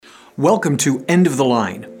Welcome to End of the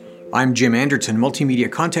Line. I'm Jim Anderton,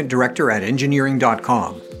 Multimedia Content Director at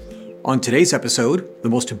Engineering.com. On today's episode, the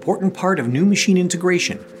most important part of new machine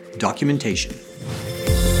integration, documentation.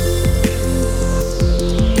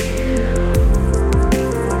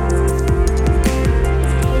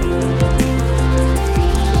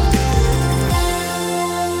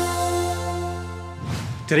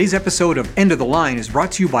 Today's episode of End of the Line is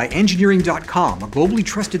brought to you by Engineering.com, a globally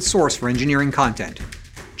trusted source for engineering content.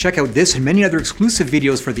 Check out this and many other exclusive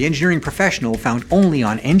videos for the engineering professional found only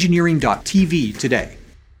on engineering.tv today.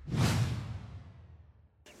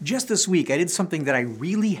 Just this week, I did something that I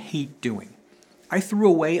really hate doing. I threw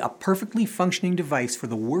away a perfectly functioning device for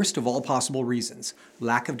the worst of all possible reasons,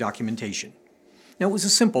 lack of documentation. Now, it was a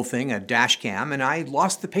simple thing, a dash cam, and I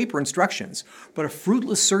lost the paper instructions, but a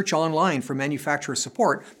fruitless search online for manufacturer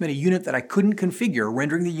support meant a unit that I couldn't configure,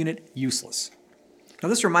 rendering the unit useless. Now,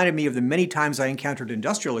 this reminded me of the many times I encountered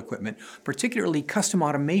industrial equipment, particularly custom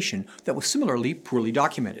automation, that was similarly poorly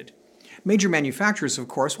documented. Major manufacturers, of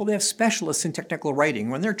course, they have specialists in technical writing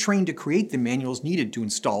when they're trained to create the manuals needed to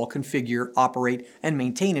install, configure, operate, and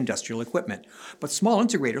maintain industrial equipment. But small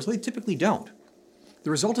integrators, they typically don't. The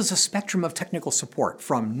result is a spectrum of technical support,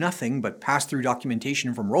 from nothing but pass-through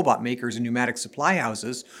documentation from robot makers and pneumatic supply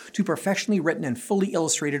houses to professionally written and fully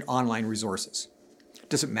illustrated online resources.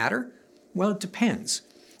 Does it matter? Well, it depends.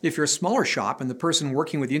 If you're a smaller shop and the person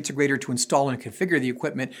working with the integrator to install and configure the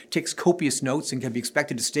equipment takes copious notes and can be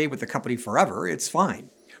expected to stay with the company forever, it's fine.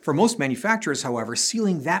 For most manufacturers, however,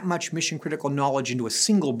 sealing that much mission-critical knowledge into a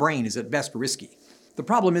single brain is at best risky. The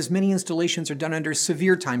problem is many installations are done under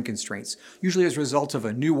severe time constraints, usually as a result of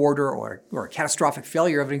a new order or a catastrophic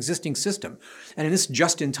failure of an existing system. And in this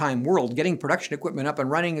just-in-time world, getting production equipment up and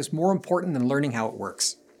running is more important than learning how it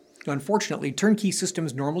works. Unfortunately, turnkey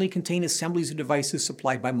systems normally contain assemblies of devices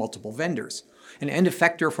supplied by multiple vendors. An end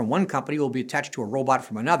effector from one company will be attached to a robot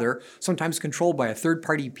from another, sometimes controlled by a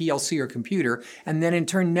third-party PLC or computer, and then in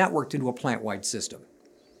turn networked into a plant-wide system.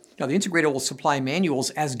 Now, the integrator will supply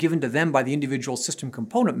manuals as given to them by the individual system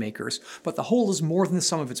component makers, but the whole is more than the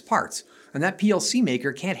sum of its parts, and that PLC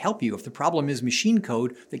maker can't help you if the problem is machine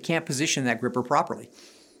code that can't position that gripper properly.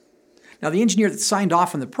 Now, the engineer that signed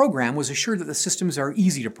off on the program was assured that the systems are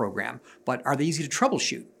easy to program, but are they easy to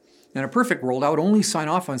troubleshoot? In a perfect world, I would only sign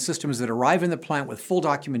off on systems that arrive in the plant with full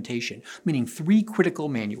documentation, meaning 3 critical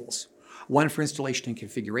manuals. One for installation and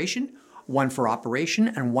configuration, one for operation,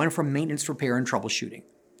 and one for maintenance, repair, and troubleshooting.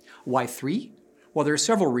 Why 3? Well, there are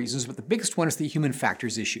several reasons, but the biggest one is the human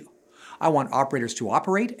factors issue. I want operators to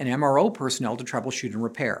operate and MRO personnel to troubleshoot and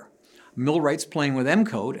repair. Millwrights playing with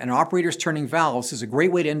M-code and operators turning valves is a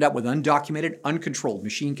great way to end up with undocumented, uncontrolled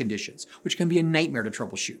machine conditions, which can be a nightmare to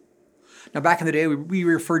troubleshoot. Now, back in the day, we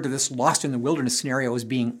referred to this lost in the wilderness scenario as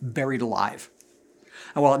being buried alive.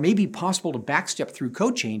 And while it may be possible to backstep through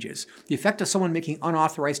code changes, the effect of someone making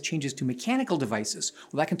unauthorized changes to mechanical devices,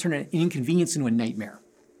 that can turn an inconvenience into a nightmare.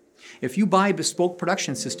 If you buy bespoke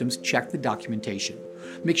production systems, check the documentation.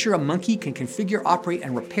 Make sure a monkey can configure, operate,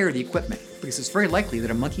 and repair the equipment, because it's very likely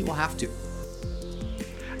that a monkey will have to.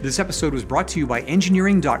 This episode was brought to you by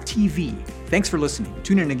Engineering.tv. Thanks for listening.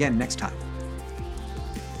 Tune in again next time.